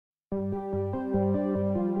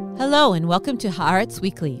Hello and welcome to Haaretz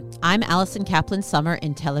Weekly. I'm Allison Kaplan-Summer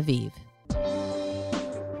in Tel Aviv.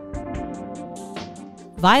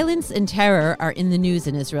 Violence and terror are in the news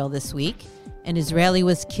in Israel this week. An Israeli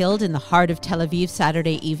was killed in the heart of Tel Aviv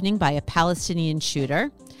Saturday evening by a Palestinian shooter.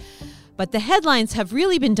 But the headlines have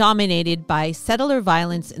really been dominated by settler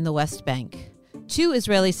violence in the West Bank. 2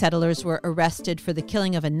 Israeli settlers were arrested for the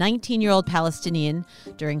killing of a 19-year-old Palestinian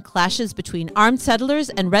during clashes between armed settlers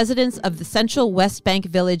and residents of the central West Bank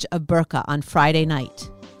village of Burqa on Friday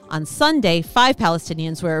night. On Sunday, 5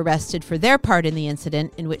 Palestinians were arrested for their part in the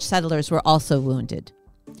incident, in which settlers were also wounded.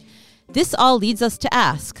 This all leads us to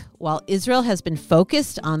ask, while Israel has been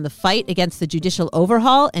focused on the fight against the judicial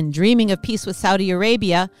overhaul and dreaming of peace with Saudi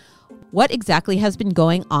Arabia, what exactly has been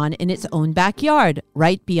going on in its own backyard,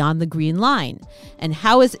 right beyond the Green Line? And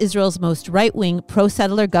how has Israel's most right-wing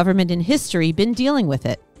pro-settler government in history been dealing with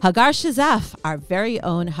it? Hagar Shazaf, our very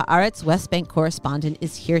own Haaretz West Bank correspondent,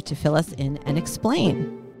 is here to fill us in and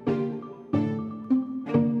explain.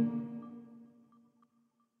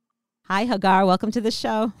 Hi, Hagar. Welcome to the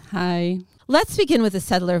show. Hi. Let's begin with the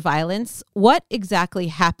settler violence. What exactly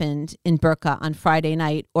happened in Burqa on Friday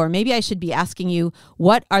night? Or maybe I should be asking you,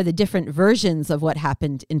 what are the different versions of what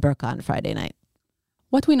happened in Burqa on Friday night?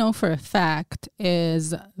 What we know for a fact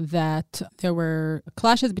is that there were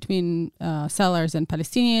clashes between settlers and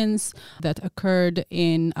Palestinians that occurred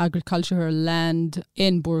in agricultural land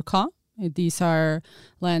in Burqa. These are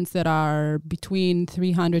lands that are between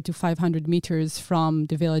 300 to 500 meters from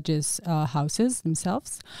the village's houses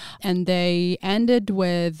themselves. And they ended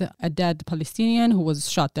with a dead Palestinian who was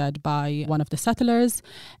shot dead by one of the settlers.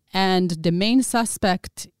 And the main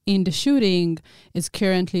suspect in the shooting is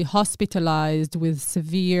currently hospitalized with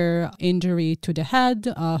severe injury to the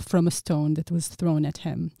head from a stone that was thrown at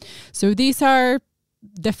him. So these are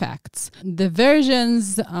the facts. The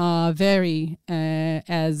versions vary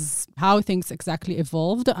as how things exactly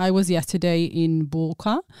evolved. I was yesterday in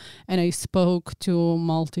Burqa and I spoke to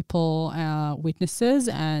multiple witnesses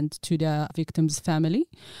and to the victim's family.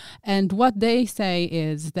 And what they say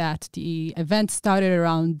is that the event started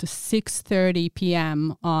around 6:30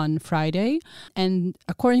 p.m. on Friday. And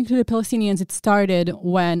according to the Palestinians, it started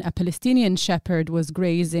when a Palestinian shepherd was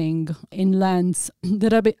grazing in lands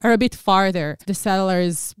that are a bit farther. The settlers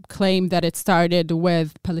claim that it started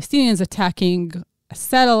with Palestinians attacking a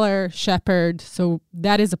settler shepherd, so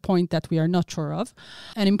that is a point that we are not sure of.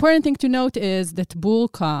 An important thing to note is that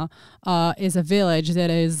Burqa is a village that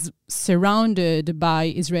is surrounded by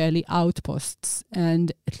Israeli outposts,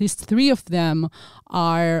 and at least 3 of them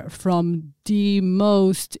are from the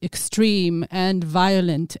most extreme and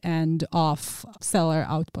violent end of settler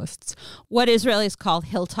outposts. What Israelis call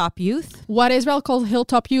hilltop youth? What Israel calls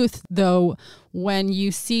hilltop youth, though, when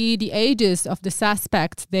you see the ages of the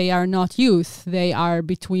suspects, they are not youth. They are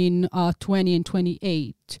between 20 and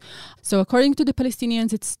 28. So according to the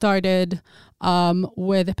Palestinians, it started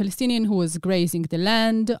with a Palestinian who was grazing the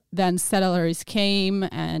land. Then settlers came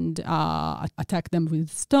and attacked them with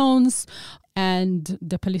stones. And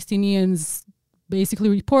the Palestinians basically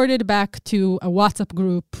reported back to a WhatsApp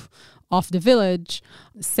group of the village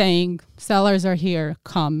saying, settlers are here,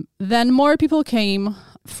 come. Then more people came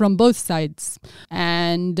from both sides.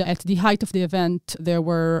 And at the height of the event, there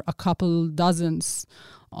were a couple dozens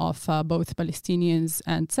of both Palestinians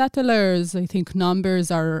and settlers. I think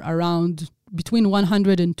numbers are around between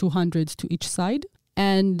 100 and 200 to each side.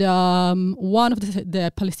 And one of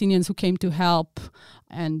the Palestinians who came to help,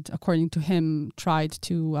 and according to him, tried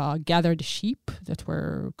to gather the sheep that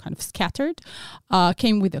were kind of scattered,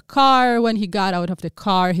 came with a car. When he got out of the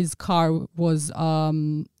car, his car was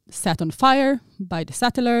set on fire by the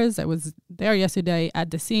settlers. I was there yesterday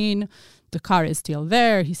at the scene. The car is still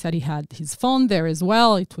there. He said he had his phone there as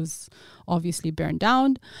well. It was obviously burned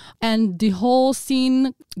down. And the whole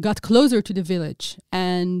scene got closer to the village.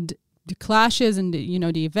 And the clashes and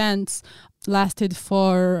the events lasted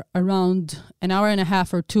for around an hour and a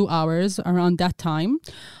half or 2 hours around that time.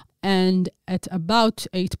 And at about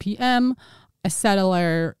 8 p.m., a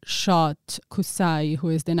settler shot Qusay, who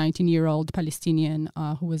is the 19-year-old Palestinian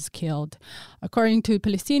who was killed. According to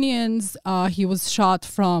Palestinians, he was shot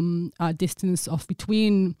from a distance of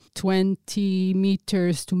between 20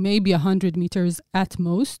 meters to maybe 100 meters at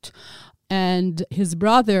most. And his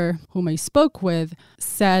brother, whom I spoke with,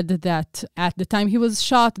 said that at the time he was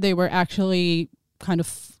shot, they were actually kind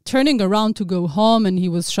of turning around to go home, and he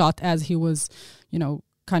was shot as he was,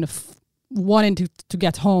 kind of wanting to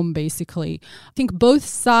get home, basically. I think both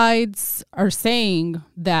sides are saying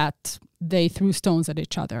that they threw stones at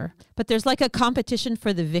each other. But there's like a competition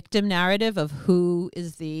for the victim narrative of who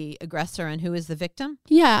is the aggressor and who is the victim?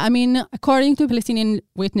 Yeah, I mean, according to Palestinian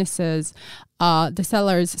witnesses, the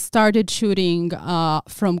sellers started shooting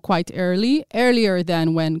from quite earlier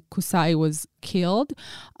than when Qusay was killed.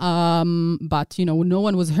 But, no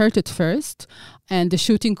one was hurt at first. And the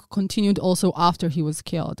shooting continued also after he was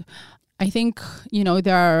killed. I think,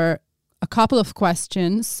 there are a couple of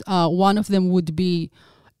questions. One of them would be,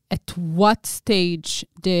 at what stage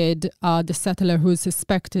did the settler who is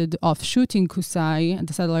suspected of shooting Qusay, and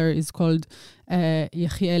the settler is called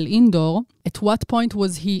Yechiel Indor, at what point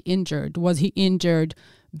was he injured? Was he injured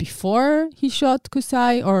before he shot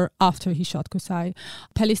Qusay or after he shot Qusay?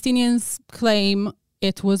 Palestinians claim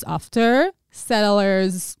it was after.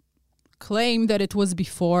 Settlers claim that it was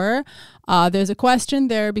before. There's a question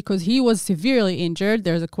there because he was severely injured.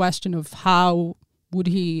 There's a question of how would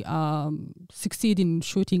he succeed in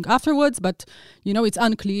shooting afterwards, but it's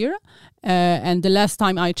unclear. And the last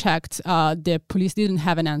time I checked, the police didn't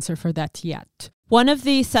have an answer for that yet. One of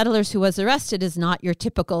the settlers who was arrested is not your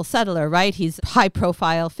typical settler, right? He's a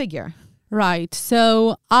high-profile figure. Right.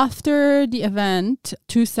 So after the event,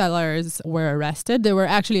 2 settlers were arrested. There were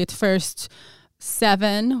actually at first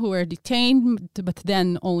 7 who were detained, but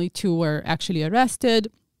then only 2 were actually arrested.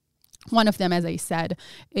 One of them, as I said,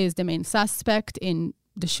 is the main suspect in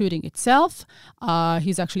the shooting itself.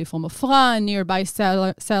 He's actually from Ofra, a nearby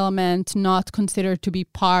settlement, not considered to be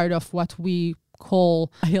part of what we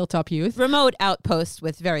call a hilltop youth. Remote outpost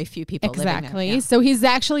with very few people living there. Exactly. So he's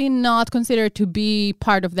actually not considered to be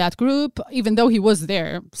part of that group, even though he was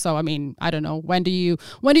there. So, I mean, I don't know. When do you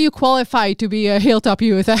qualify to be a hilltop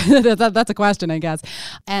youth? That's a question, I guess.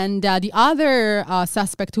 And the other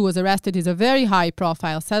suspect who was arrested is a very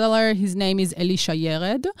high-profile settler. His name is Elisha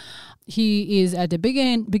Yered. He is at the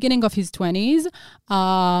beginning of his 20s.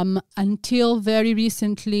 Until very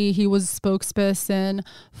recently, he was spokesperson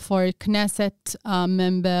for Knesset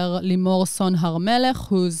member Limor Son Har-Melech,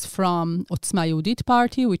 who's from Otzma Yehudit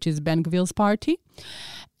party, which is Ben Gvir's party.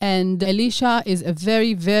 And Elisha is a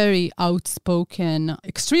very, very outspoken,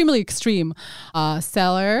 extremely extreme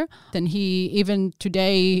seller. And he even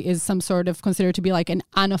today is some sort of considered to be like an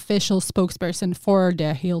unofficial spokesperson for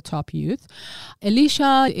the Hilltop Youth.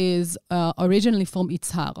 Elisha is originally from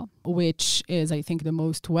Itzhar, which is, I think, the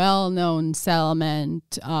most well-known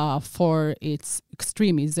settlement for its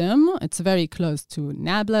extremism. It's very close to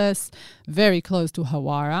Nablus, very close to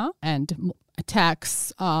Hawara, and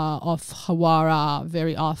attacks of Hawara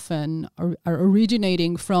very often are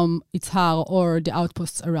originating from Itzhar or the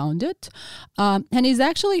outposts around it. And he's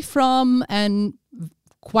actually from an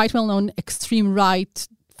quite well-known extreme right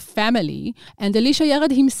family. And Elisha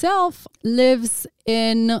Yered himself lives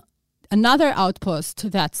in another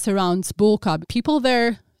outpost that surrounds Burqa. People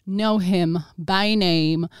there know him by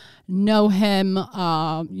name, know him,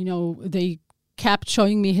 they kept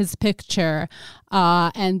showing me his picture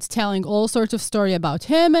and telling all sorts of story about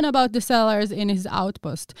him and about the sellers in his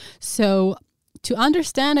outpost. So to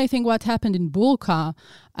understand, I think, what happened in Burqa,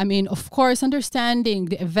 I mean, of course, understanding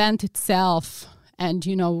the event itself and,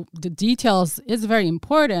 the details is very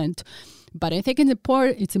important. But I think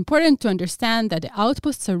it's important to understand that the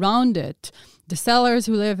outposts around it, the sellers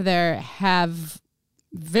who live there have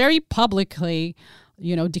very publicly,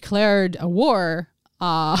 declared a war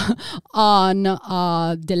on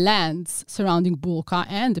the lands surrounding Burqa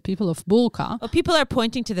and the people of Burqa. Well, people are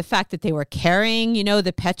pointing to the fact that they were carrying,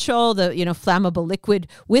 the petrol, the, flammable liquid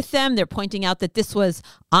with them. They're pointing out that this was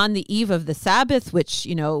on the eve of the Sabbath, which,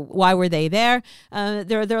 why were they there?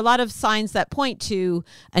 There are a lot of signs that point to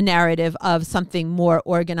a narrative of something more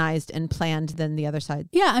organized and planned than the other side.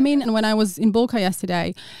 Yeah, I mean, when I was in Burqa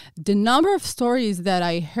yesterday, the number of stories that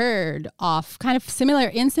I heard of kind of similar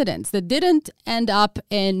incidents that didn't end up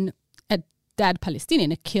in a dead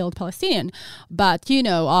Palestinian, a killed Palestinian, but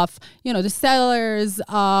of the settlers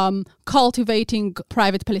cultivating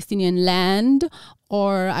private Palestinian land.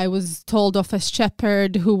 Or I was told of a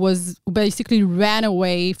shepherd who basically ran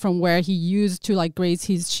away from where he used to graze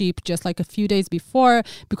his sheep just a few days before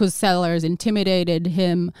because settlers intimidated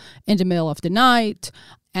him in the middle of the night.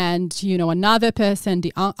 And, another person,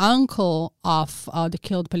 the uncle of the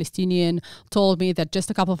killed Palestinian, told me that just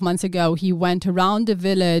a couple of months ago, he went around the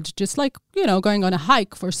village, just going on a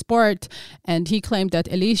hike for sport. And he claimed that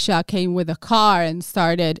Elisha came with a car and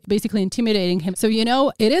started basically intimidating him. So,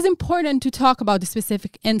 it is important to talk about the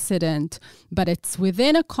specific incident, but it's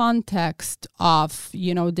within a context of,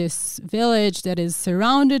 this village that is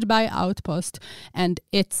surrounded by outposts, and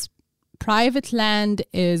its private land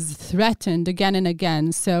is threatened again and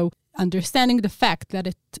again. So understanding the fact that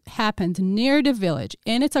it happened near the village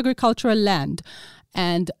in its agricultural land,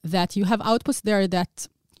 and that you have outposts there that,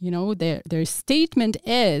 their statement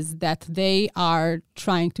is that they are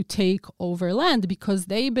trying to take over land because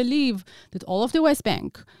they believe that all of the West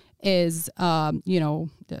Bank is,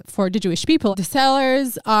 for the Jewish people. The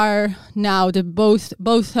sellers are now,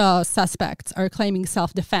 both suspects are claiming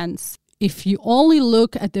self-defense. If you only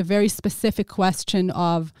look at the very specific question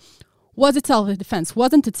of, was it self-defense,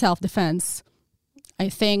 wasn't it self-defense,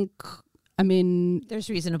 there's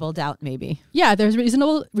reasonable doubt, maybe. Yeah, there's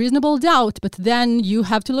reasonable doubt, but then you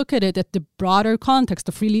have to look at it at the broader context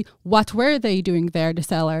of really what were they doing there, the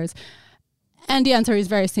sellers. And the answer is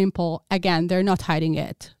very simple. Again, they're not hiding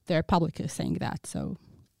it. They're publicly saying that. So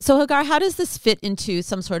Hagar, how does this fit into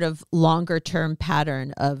some sort of longer-term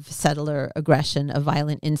pattern of settler aggression, of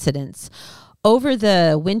violent incidents? Over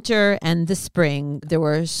the winter and the spring, there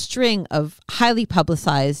were a string of highly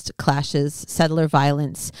publicized clashes, settler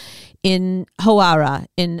violence in Hawara,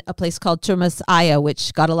 in a place called Turmas Aya,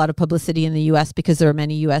 which got a lot of publicity in the U.S. because there were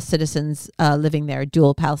many U.S. citizens living there,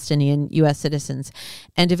 dual Palestinian U.S. citizens,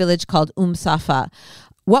 and a village called Safa.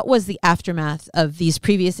 What was the aftermath of these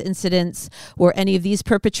previous incidents? Were any of these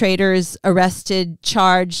perpetrators arrested,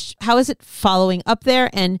 charged? How is it following up there?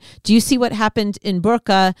 And do you see what happened in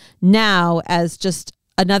Burqa now as just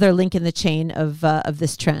another link in the chain of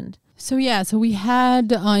this trend? So we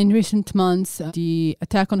had in recent months the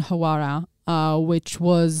attack on Hawara, which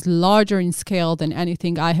was larger in scale than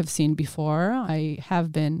anything I have seen before. I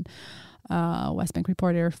have been West Bank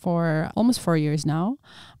reporter for almost 4 years now.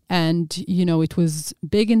 And, it was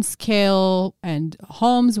big in scale, and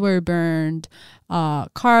homes were burned,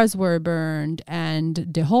 cars were burned, and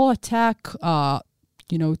the whole attack,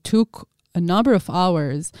 took a number of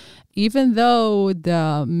hours, even though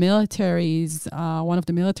the military's, one of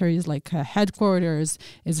the military's headquarters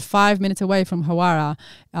is 5 minutes away from Hawara.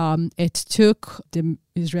 It took the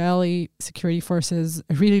Israeli security forces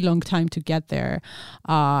a really long time to get there.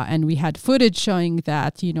 And we had footage showing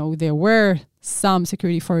that, there were some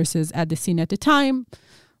security forces at the scene at the time,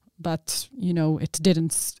 but,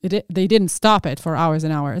 they didn't stop it for hours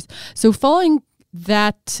and hours. So following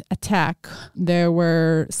that attack,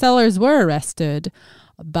 sellers were arrested,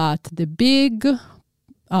 but the big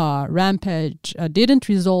rampage didn't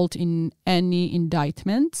result in any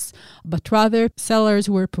indictments, but rather sellers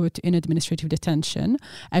were put in administrative detention.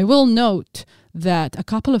 I will note that a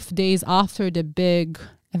couple of days after the big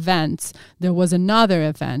events, there was another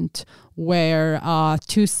event where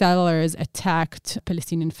 2 sellers attacked a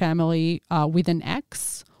Palestinian family with an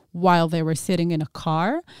axe while they were sitting in a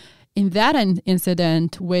car. In that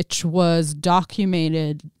incident, which was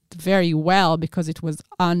documented very well because it was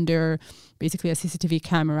under basically a CCTV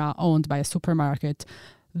camera owned by a supermarket,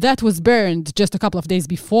 that was burned just a couple of days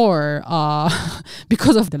before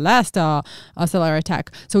because of the last seller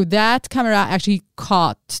attack. So that camera actually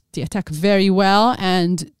caught the attack very well,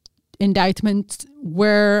 and indictments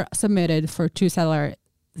were submitted for 2 sellers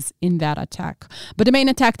in that attack. But the main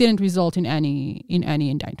attack didn't result in any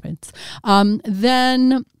indictments.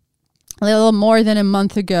 Then a little more than a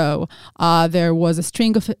month ago, there was a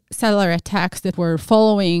string of settler attacks that were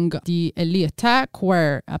following the Eli attack,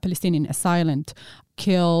 where a Palestinian assailant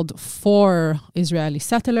killed 4 Israeli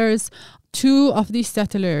settlers. 2 of these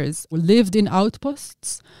settlers lived in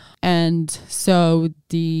outposts, and so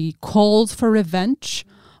the calls for revenge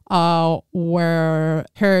were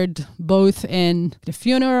heard both in the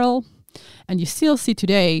funeral, and you still see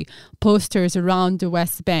today posters around the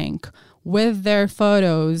West Bank with their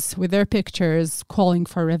photos, with their pictures, calling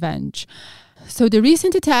for revenge. So the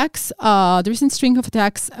recent attacks, the recent string of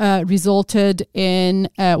attacks resulted in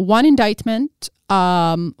 1 indictment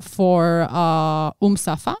for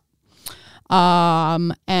Safa,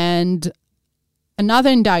 and another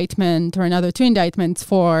indictment, or another 2 indictments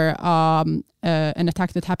for an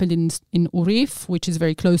attack that happened in Urif, which is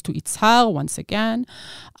very close to Itzhar, once again,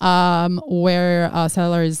 where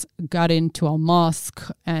settlers got into a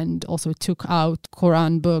mosque and also took out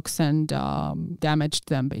Quran books and damaged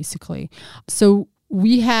them, basically. So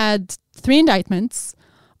we had 3 indictments,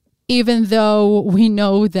 even though we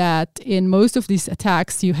know that in most of these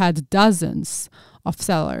attacks, you had dozens of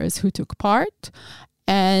settlers who took part,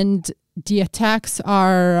 and the attacks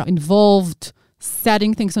are involved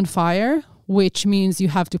setting things on fire, which means you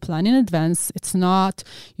have to plan in advance. It's not,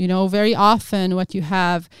 very often what you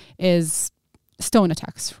have is stone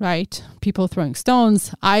attacks, right? People throwing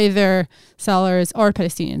stones, either sellers or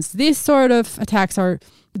Palestinians. These sort of attacks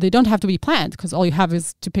they don't have to be planned because all you have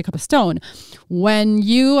is to pick up a stone. When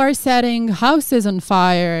you are setting houses on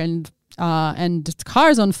fire and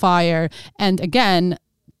cars on fire, and again,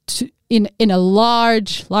 in a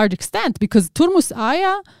large extent, because Turmus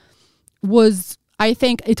Aya was, I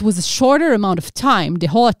think it was a shorter amount of time. The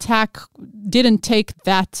whole attack didn't take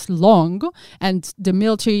that long, and the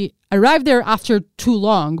military arrived there after too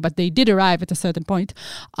long, but they did arrive at a certain point.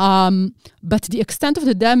 But the extent of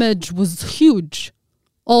the damage was huge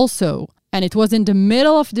also. And it was in the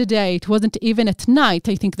middle of the day. It wasn't even at night.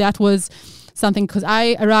 I think that was something, because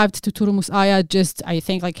I arrived to Turmus Aya just, I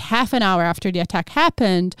think, like half an hour after the attack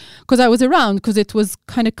happened, because I was around, because it was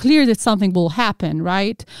kind of clear that something will happen,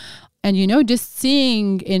 right? And, just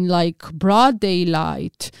seeing in like broad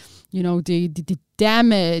daylight, the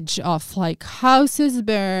damage of like houses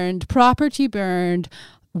burned, property burned,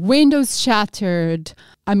 windows shattered.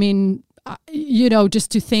 I mean,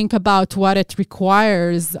 just to think about what it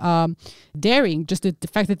requires, daring, just the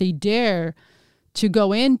fact that they dare to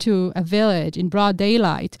go into a village in broad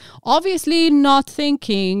daylight, obviously not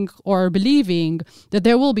thinking or believing that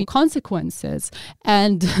there will be consequences.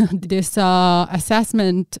 And this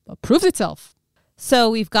assessment proves itself. So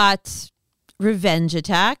we've got revenge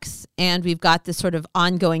attacks, and we've got this sort of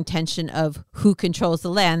ongoing tension of who controls the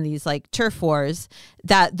land, these like turf wars,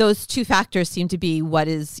 that those two factors seem to be what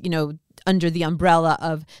is, under the umbrella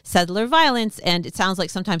of settler violence. And it sounds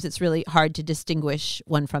like sometimes it's really hard to distinguish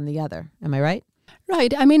one from the other. Am I right?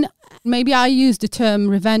 Right. I mean, maybe I use the term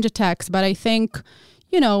revenge attacks, but I think,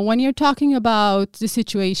 when you're talking about the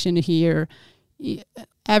situation here,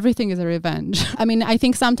 everything is a revenge. I mean, I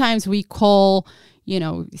think sometimes we call,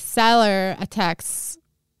 settler attacks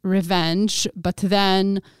revenge, but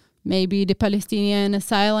then maybe the Palestinian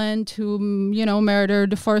assailant who,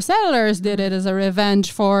 murdered the 4 settlers did it as a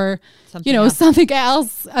revenge for, something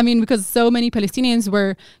else. I mean, because so many Palestinians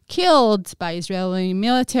were killed by Israeli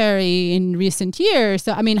military in recent years.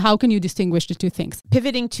 So, I mean, how can you distinguish the two things?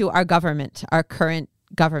 Pivoting to our government, our current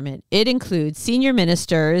government, it includes senior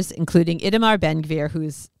ministers, including Itamar Ben-Gvir,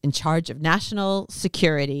 who's in charge of national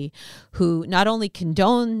security, who not only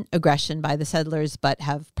condone aggression by the settlers, but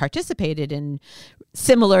have participated in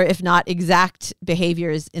similar, if not exact,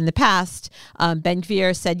 behaviors in the past.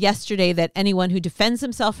 Ben-Gvir said yesterday that anyone who defends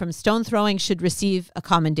himself from stone throwing should receive a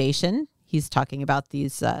commendation. He's talking about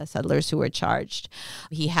these settlers who were charged.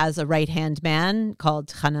 He has a right-hand man called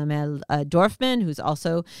Hanamel Dorfman, who's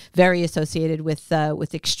also very associated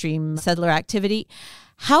with extreme settler activity.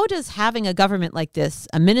 How does having a government like this,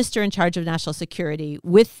 a minister in charge of national security,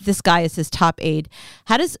 with this guy as his top aide,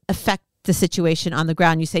 how does it affect the situation on the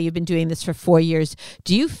ground? You say you've been doing this for 4 years.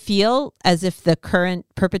 Do you feel as if the current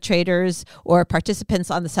perpetrators or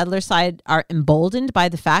participants on the settler side are emboldened by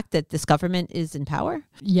the fact that this government is in power?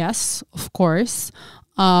 Yes, of course.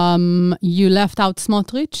 You left out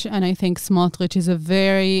Smotrich, and I think Smotrich is a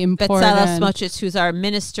very important... Bezalel Smotrich, who's our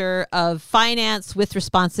Minister of Finance with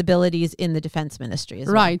responsibilities in the Defense Ministry as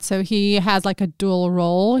well. Right, so he has like a dual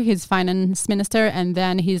role. He's finance minister, and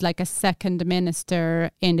then he's like a second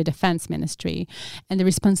minister in the Defense Ministry. And the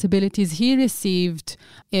responsibilities he received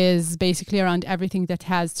is basically around everything that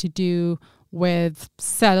has to do with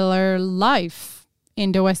settler life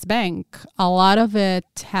in the West Bank. A lot of it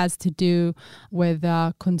has to do with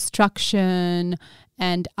construction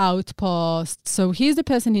and outposts. So he's the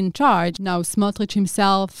person in charge. Now, Smotrich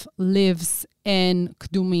himself lives in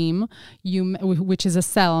Kdumim, which is a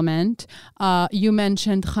settlement. You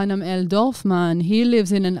mentioned Hanamel Dorfman. He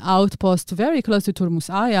lives in an outpost very close to Turmus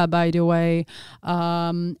Aya, by the way.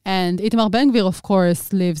 And Itamar Ben-Gvir, of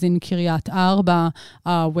course, lives in Kiryat Arba,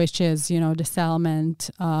 which is, the settlement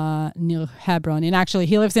near Hebron. And actually,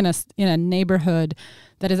 he lives in a neighborhood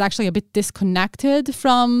that is actually a bit disconnected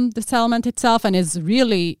from the settlement itself and is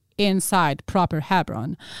really inside proper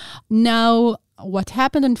Hebron. Now, what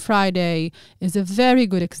happened on Friday is a very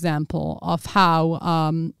good example of how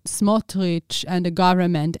Smotrich and the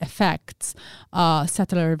government affects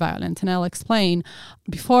settler violence. And I'll explain.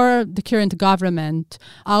 Before the current government,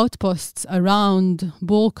 outposts around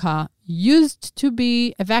Burqa used to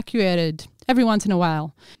be evacuated every once in a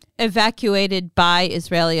while. Evacuated by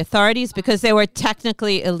Israeli authorities because they were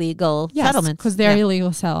technically illegal settlements. Because they're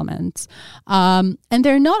illegal settlements. And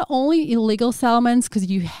they're not only illegal settlements because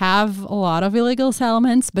you have a lot of illegal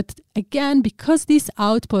settlements, but again, because these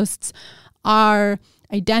outposts are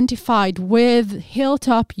identified with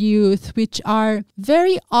hilltop youth, which are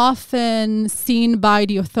very often seen by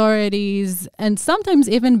the authorities and sometimes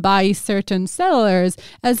even by certain settlers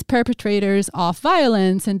as perpetrators of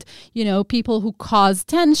violence and, people who cause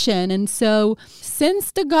tension. And so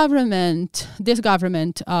since this government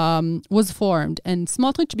was formed and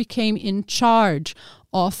Smotrich became in charge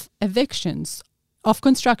of evictions, of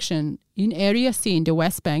construction in Area C, in the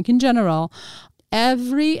West Bank in general,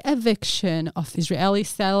 every eviction of Israeli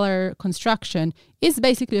seller construction is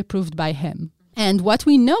basically approved by him. And what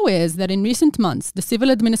we know is that in recent months, the civil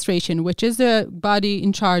administration, which is the body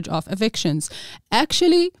in charge of evictions,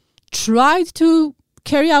 actually tried to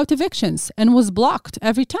carry out evictions and was blocked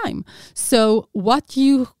every time. So what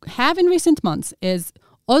you have in recent months is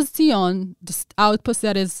Oz Zion, the outpost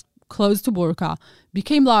that is close to Burqa,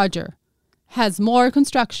 became larger, has more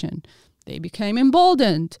construction. They became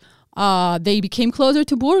emboldened. They became closer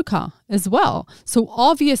to Burqa as well. So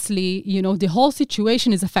obviously, the whole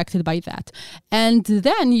situation is affected by that. And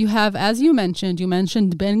then you have, as you mentioned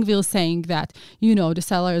Ben Gvir saying that, the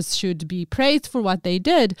sellers should be praised for what they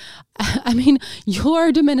did. I mean,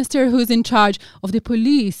 you're the minister who's in charge of the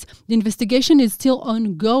police. The investigation is still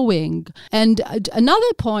ongoing. And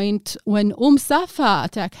another point, when Safa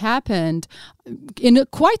attack happened, in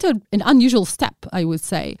quite an unusual step, I would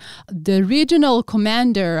say, the regional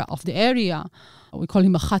commander of the area, we call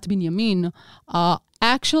him Achat Binyamin,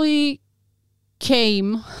 actually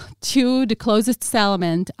came to the closest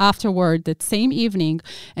settlement afterward that same evening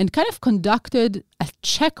and kind of conducted a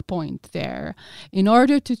checkpoint there in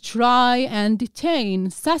order to try and detain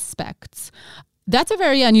suspects. That's a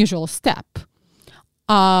very unusual step.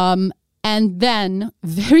 And then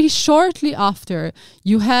very shortly after,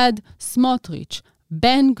 you had Smotrich,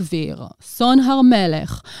 Ben Gvir, Son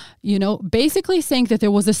Harmelech, basically saying that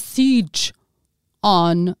there was a siege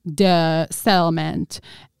on the settlement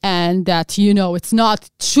and that,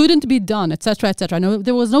 shouldn't be done, etc., etc. No,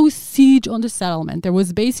 there was no siege on the settlement. There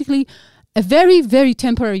was basically a very, very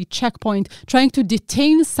temporary checkpoint trying to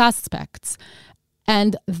detain suspects.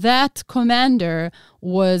 And that commander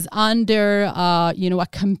was under, a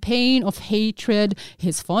campaign of hatred.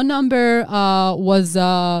 His phone number was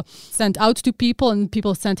sent out to people, and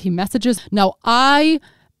people sent him messages. Now, I'm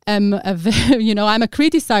a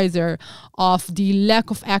criticizer of the lack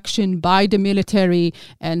of action by the military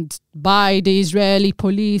and by the Israeli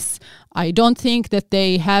police. I don't think that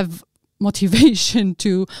they have motivation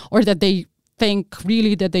to, or that they think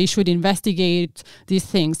really that they should investigate these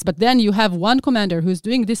things. But then you have one commander who's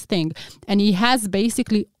doing this thing, and he has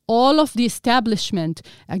basically all of the establishment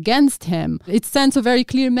against him. It sends a very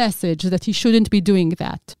clear message that he shouldn't be doing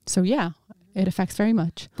that. So yeah, it affects very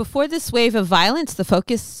much. Before this wave of violence, the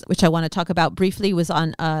focus, which I want to talk about briefly, was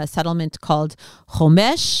on a settlement called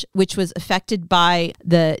Chomesh, which was affected by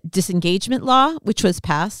the disengagement law, which was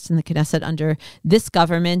passed in the Knesset under this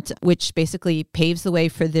government, which basically paves the way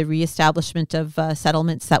for the reestablishment of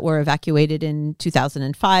settlements that were evacuated in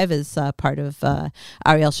 2005 as part of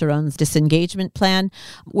Ariel Sharon's disengagement plan.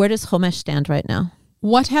 Where does Chomesh stand right now?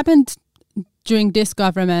 What happened during this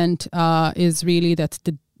government is really that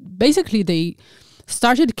basically they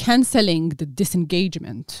started canceling the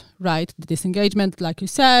disengagement, right? The disengagement, like you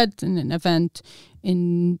said, in an event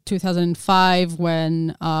in 2005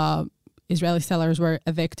 when Israeli settlers were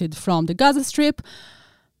evicted from the Gaza Strip.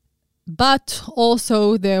 But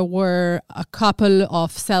also there were a couple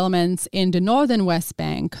of settlements in the northern West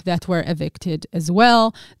Bank that were evicted as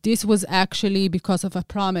well. This was actually because of a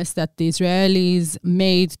promise that the Israelis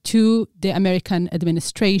made to the American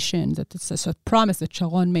administration. That it's a promise that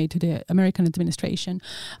Sharon made to the American administration.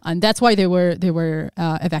 And that's why they were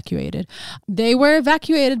evacuated. They were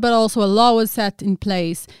evacuated, but also a law was set in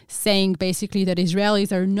place saying basically that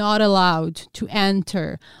Israelis are not allowed to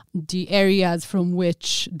enter the areas from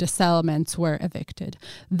which the settlements were evicted.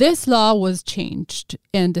 This law was changed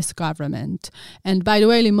in this government. And by the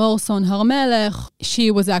way, Limor Son Harmelech,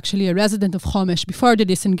 she was actually a resident of Chomesh before the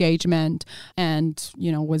disengagement and,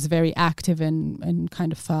 was very active in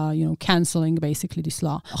kind of, canceling basically this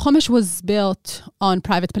law. Chomesh was built on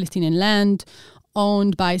private Palestinian land,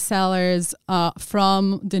 owned by sellers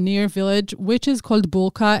from the near village, which is called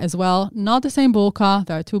Burqa as well. Not the same Burqa.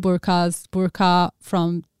 There are two Burqas. Burqa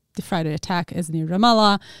from the Friday attack is near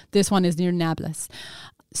Ramallah. This one is near Nablus.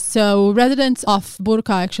 So residents of Burqa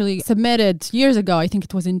actually submitted years ago, I think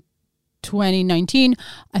it was in 2019,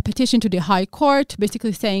 a petition to the High Court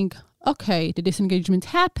basically saying, okay, the disengagement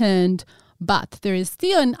happened, but there is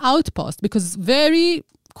still an outpost because very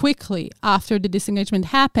quickly after the disengagement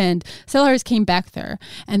happened, settlers came back there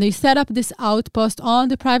and they set up this outpost on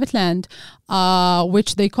the private land,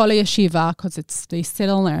 which they call a yeshiva because they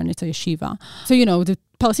still learn it's a yeshiva. So, the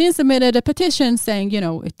Palestinians submitted a petition saying,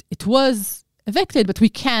 it was evicted, but we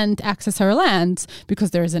can't access our lands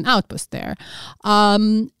because there is an outpost there.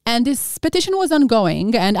 And this petition was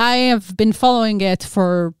ongoing, and I have been following it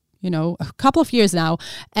for, a couple of years now.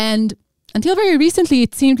 And until very recently,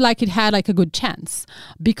 it seemed like it had like a good chance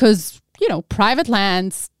because, private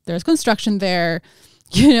lands, there's construction there,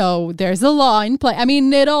 there's a law in place.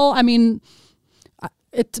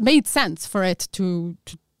 it made sense for it to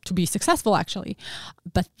be successful, actually.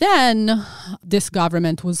 But then this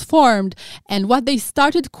government was formed, and what they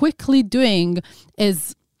started quickly doing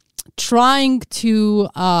is trying to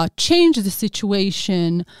change the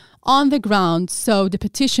situation on the ground so the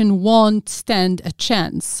petition won't stand a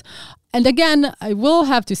chance. And again, I will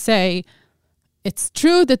have to say, it's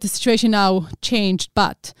true that the situation now changed,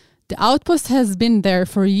 but the outpost has been there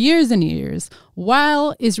for years and years,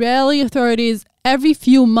 while Israeli authorities every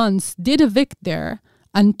few months did evict there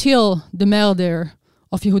until the murder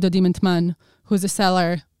of Yehuda Dimentman, who's a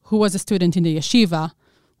seller, who was a student in the yeshiva.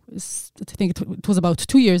 I think it was about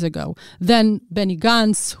 2 years ago. Then Benny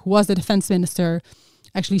Gantz, who was the defense minister,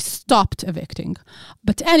 actually stopped evicting.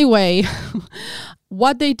 But anyway,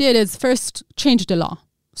 what they did is first change the law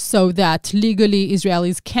so that legally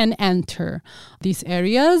Israelis can enter these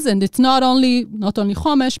areas. And it's not only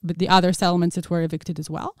Chomesh, but the other settlements that were evicted as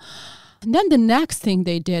well. And then the next thing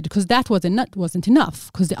they did, because that wasn't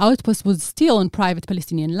enough, because the outpost was still on private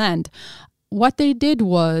Palestinian land, what they did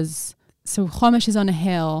was, so Chomesh is on a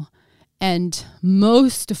hill, and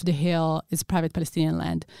most of the hill is private Palestinian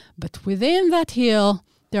land. But within that hill,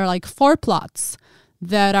 there are like 4 plots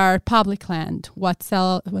that are public land, what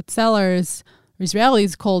sellers,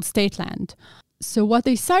 Israelis called state land. So what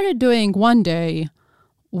they started doing one day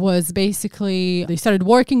was basically, they started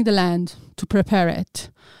working the land to prepare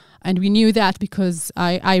it. And we knew that because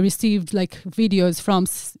I received like videos from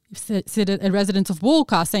residents of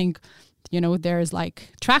Bulka saying, there's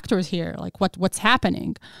like tractors here, like what's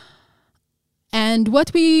happening. And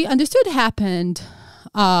what we understood happened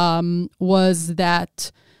was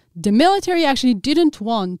that the military actually didn't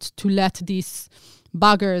want to let these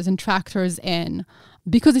buggers and tractors in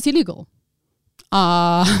because it's illegal.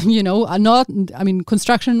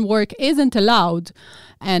 Construction work isn't allowed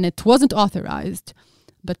and it wasn't authorized.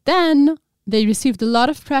 But then they received a lot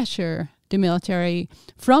of pressure, the military,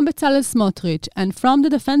 from Bezalel Smotrich and from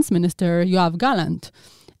the defense minister, Yoav Gallant.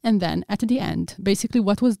 And then at the end, basically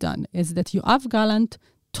what was done is that Yoav Gallant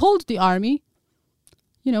told the army,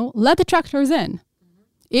 let the tractors in,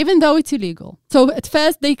 even though it's illegal. So at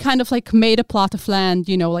first they kind of like made a plot of land,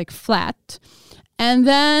 flat. And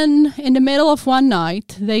then in the middle of one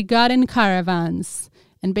night, they got in caravans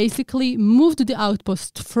and basically moved the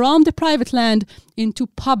outpost from the private land into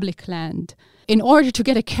public land. In order to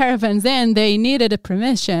get a caravans in, they needed a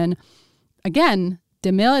permission. Again,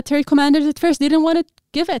 the military commanders at first didn't want to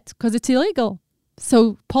give it because it's illegal.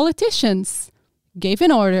 So politicians gave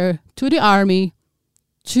an order to the army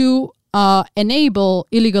to enable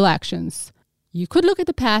illegal actions. You could look at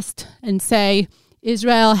the past and say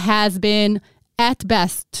Israel has been, at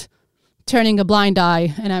best, turning a blind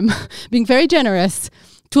eye, and I'm being very generous,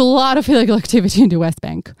 to a lot of illegal activity in the West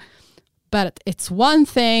Bank. But it's one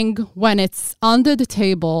thing when it's under the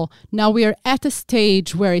table. Now we are at a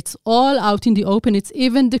stage where it's all out in the open. It's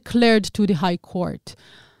even declared to the High Court.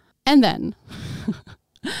 And then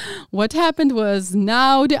what happened was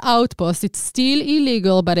now the outpost, it's still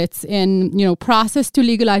illegal, but it's in, process to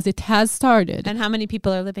legalize. It has started. And how many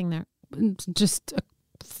people are living there? Just a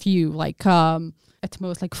few, at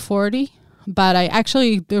most 40. But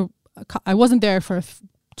I wasn't there for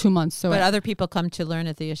 2 months. So but other people come to learn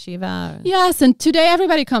at the yeshiva? Yes, and today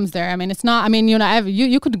everybody comes there. It's not,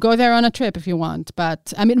 you could go there on a trip if you want,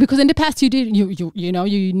 but because in the past you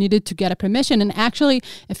needed to get a permission. And actually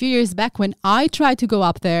a few years back when I tried to go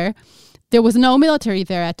up there was no military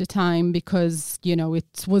there at the time because,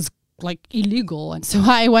 it was illegal. And so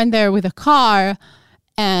I went there with a car,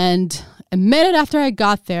 and a minute after I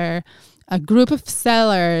got there, a group of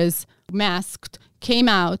sellers masked came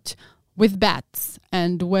out with bats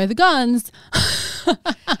and with guns.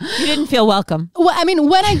 You didn't feel welcome. Well,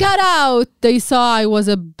 when I got out, they saw I was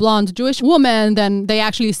a blonde Jewish woman. Then they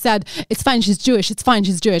actually said, it's fine, she's Jewish. It's fine,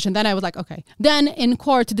 she's Jewish. And then I was like, okay. Then in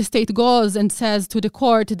court, the state goes and says to the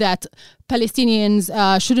court that Palestinians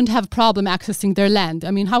shouldn't have a problem accessing their land.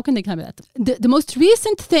 How can they claim that? The most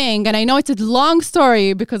recent thing, and I know it's a long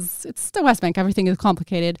story because it's the West Bank, everything is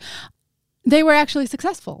complicated. They were actually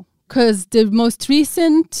successful. Because the most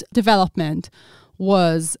recent development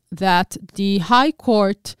was that the High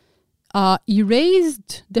Court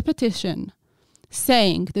erased the petition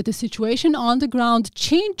saying that the situation on the ground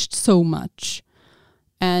changed so much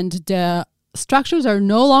and the structures are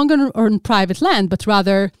no longer on private land, but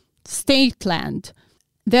rather state land.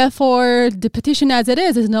 Therefore, the petition as it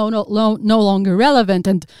is no longer relevant.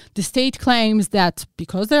 And the state claims that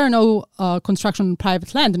because there are no construction on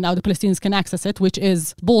private land, and now the Palestinians can access it, which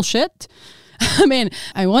is bullshit. I mean,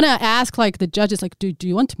 I want to ask like the judges, like, do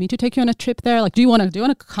you want me to take you on a trip there? Like, do you want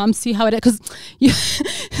to come see how it is?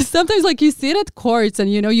 Because sometimes like you sit at courts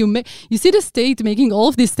and, you see the state making all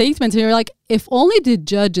of these statements and you're like, if only the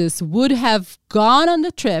judges would have gone on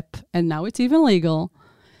the trip, and now it's even legal,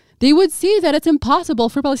 they would see that it's impossible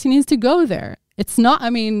for Palestinians to go there. It's not,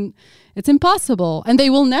 it's impossible. And they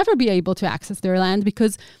will never be able to access their land,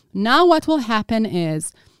 because now what will happen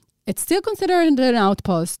is it's still considered an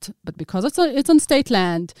outpost, but because it's on state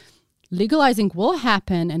land, legalizing will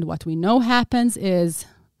happen. And what we know happens is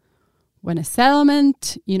when a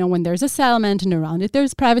settlement, when there's a settlement and around it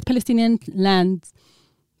there's private Palestinian land,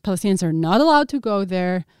 Palestinians are not allowed to go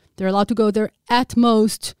there. They're allowed to go there at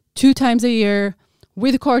most 2 times a year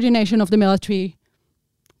with coordination of the military,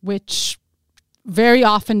 which very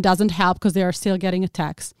often doesn't help because they are still getting a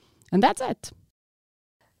tax. And that's it.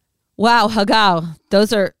 Wow, Hagar,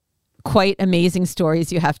 those are quite amazing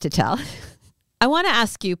stories you have to tell. I want to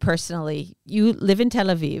ask you personally, you live in Tel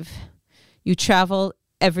Aviv. You travel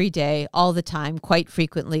every day, all the time, quite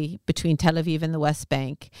frequently between Tel Aviv and the West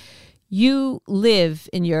Bank. You live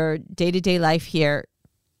in your day-to-day life here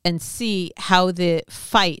and see how the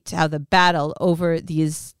battle over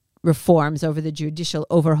these reforms, over the judicial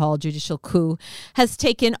overhaul, judicial coup, has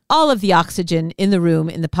taken all of the oxygen in the room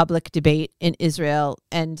in the public debate in Israel.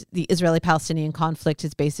 And the Israeli-Palestinian conflict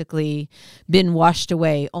has basically been washed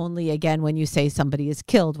away. Only again, when you say somebody is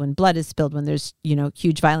killed, when blood is spilled, when there's,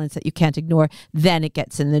 huge violence that you can't ignore, then it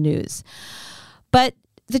gets in the news. But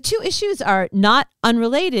the two issues are not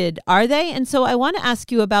unrelated, are they? And so I want to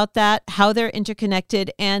ask you about that, how they're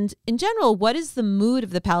interconnected, and in general, what is the mood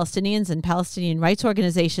of the Palestinians and Palestinian rights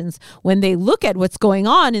organizations when they look at what's going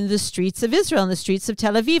on in the streets of Israel, in the streets of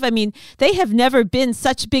Tel Aviv? They have never been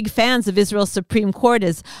such big fans of Israel's Supreme Court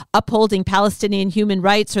as upholding Palestinian human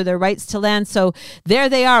rights or their rights to land. So there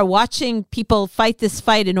they are watching people fight this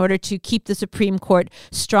fight in order to keep the Supreme Court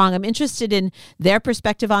strong. I'm interested in their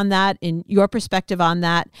perspective on that, in your perspective on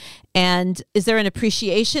that. And is there an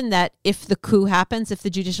appreciation that if the coup happens, if the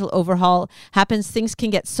judicial overhaul happens, things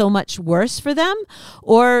can get so much worse for them?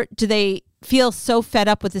 Or do they feel so fed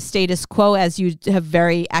up with the status quo, as you have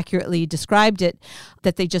very accurately described it,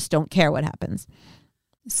 that they just don't care what happens?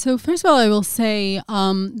 So first of all, I will say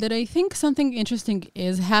that I think something interesting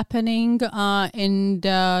is happening in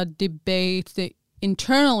the debate, the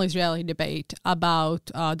internal Israeli debate about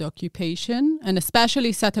the occupation, and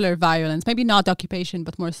especially settler violence, maybe not occupation,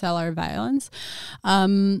 but more settler violence.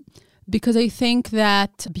 Because I think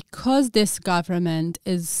that because this government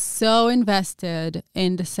is so invested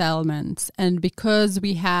in the settlements, and because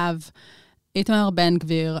we have Itamar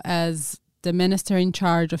Ben-Gvir as the minister in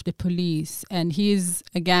charge of the police, and he's,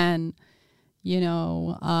 again,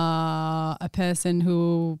 a person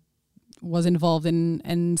who was involved in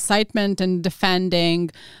incitement and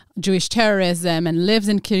defending Jewish terrorism and lives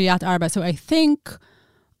in Kiryat Arba. So I think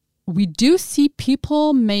we do see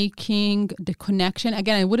people making the connection.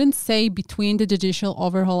 Again, I wouldn't say between the judicial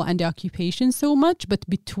overhaul and the occupation so much, but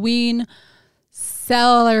between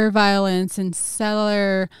settler violence and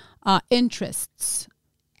settler interests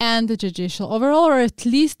and the judicial overhaul, or at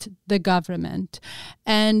least the government.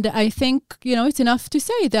 And I think, it's enough to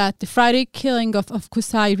say that the Friday killing of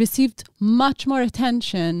Qusay received much more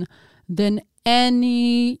attention than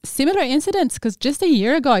any similar incidents, because just a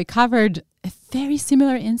year ago I covered a very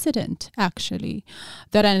similar incident, actually,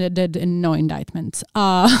 that ended in no indictments.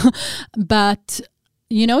 But,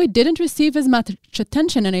 it didn't receive as much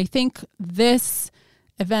attention. And I think this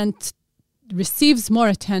event receives more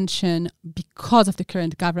attention because of the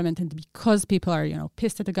current government and because people are,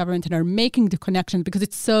 pissed at the government and are making the connection because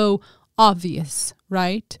it's so obvious,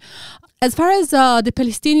 right? As far as the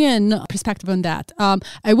Palestinian perspective on that,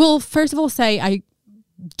 I will first of all say I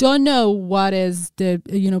don't know what is the,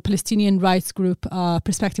 Palestinian rights group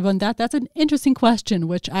perspective on that. That's an interesting question,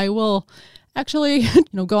 which I will actually,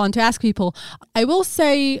 go on to ask people. I will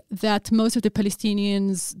say that most of the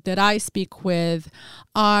Palestinians that I speak with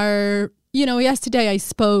are, yesterday I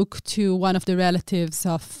spoke to one of the relatives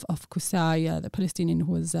of Qusay, the Palestinian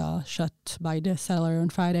who was shot by the settler on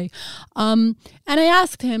Friday. And I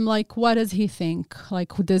asked him, what does he think?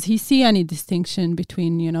 Does he see any distinction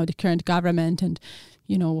between, the current government and,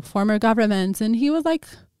 former governments? And he was like,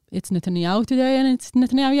 it's Netanyahu today and it's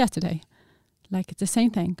Netanyahu yesterday. It's the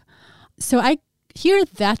same thing. So I hear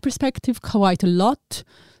that perspective quite a lot.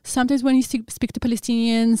 Sometimes when you speak to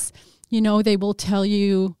Palestinians, they will tell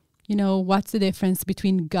you, what's the difference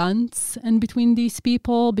between guns and between these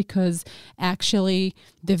people, because actually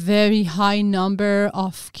the very high number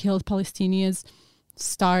of killed Palestinians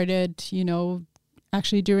started,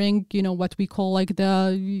 actually during, what we call like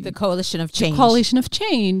the coalition of change. Coalition of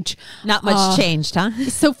change. Not much changed, huh?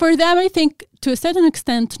 So for them, I think to a certain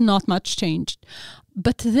extent, not much changed.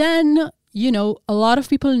 But then, a lot of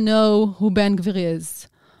people know who Ben Gvir is.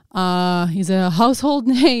 He's a household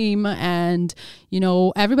name, and,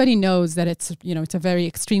 everybody knows that it's a very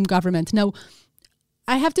extreme government. Now,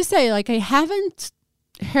 I have to say, I haven't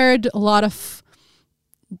heard a lot of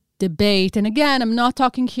debate. And again, I'm not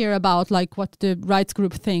talking here about what the rights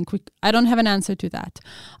group think. I don't have an answer to that.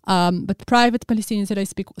 But private Palestinians that I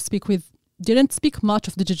speak with didn't speak much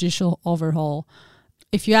of the judicial overhaul.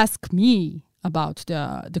 If you ask me about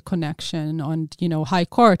the connection on, High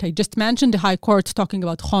Court, I just mentioned the High Court talking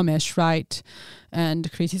about Chomesh, right?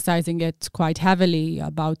 And criticizing it quite heavily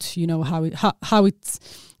about,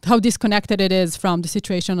 how disconnected it is from the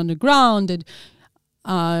situation on the ground. And,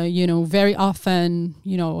 very often,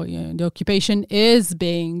 the occupation is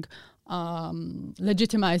being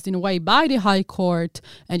legitimized in a way by the High Court.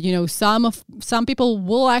 And, some people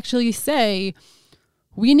will actually say,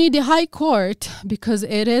 we need the High Court because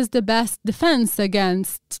it is the best defense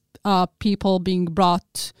against people being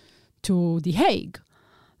brought to The Hague.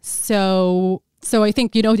 So I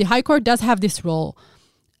think, the High Court does have this role.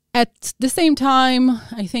 At the same time,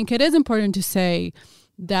 I think it is important to say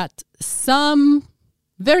that some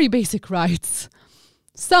very basic rights,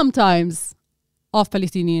 sometimes, of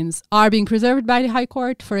Palestinians are being preserved by the High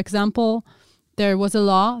Court. For example, there was a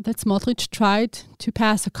law that Smotrich tried to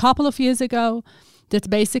pass a couple of years ago that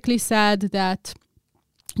basically said that,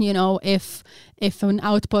 if an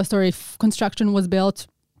outpost or if construction was built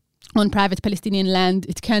on private Palestinian land,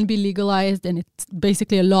 it can be legalized. And it's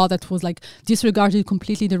basically a law that was disregarded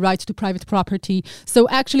completely the right to private property. So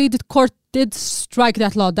actually the court did strike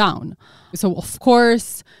that law down. So of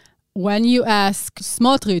course, when you ask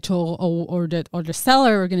Smotrich or the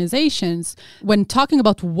seller organizations, when talking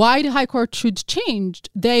about why the High Court should change,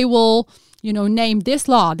 they will, name this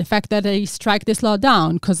law, the fact that they strike this law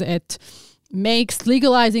down because it makes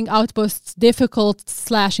legalizing outposts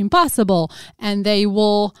difficult/impossible. And they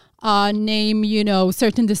will name,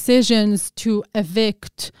 certain decisions to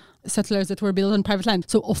evict settlers that were built on private land.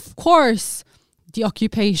 So of course, the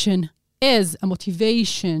occupation is a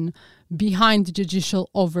motivation behind the judicial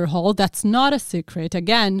overhaul. That's not a secret.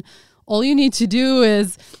 Again, all you need to do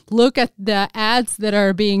is look at the ads that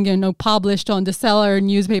are being, published on the seller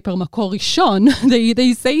newspaper Makor Rishon.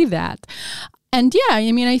 They say that. And yeah,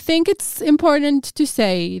 I think it's important to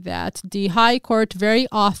say that the High Court very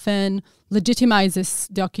often legitimizes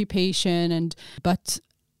the occupation, but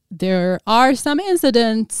there are some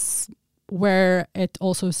incidents where it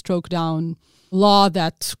also struck down law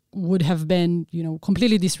that would have been,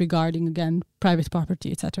 completely disregarding, again, private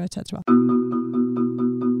property, etc., etc.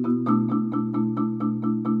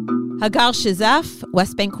 Hagar Shizaf,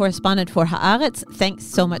 West Bank correspondent for Haaretz, thanks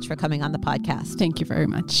so much for coming on the podcast. Thank you very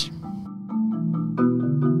much.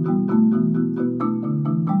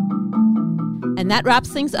 And that wraps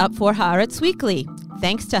things up for Haaretz Weekly.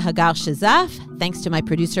 Thanks to Hagar Shizaf. Thanks to my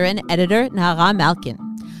producer and editor, Nahara Malkin.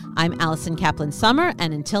 I'm Alison Kaplan-Summer,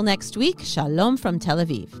 and until next week, shalom from Tel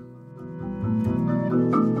Aviv.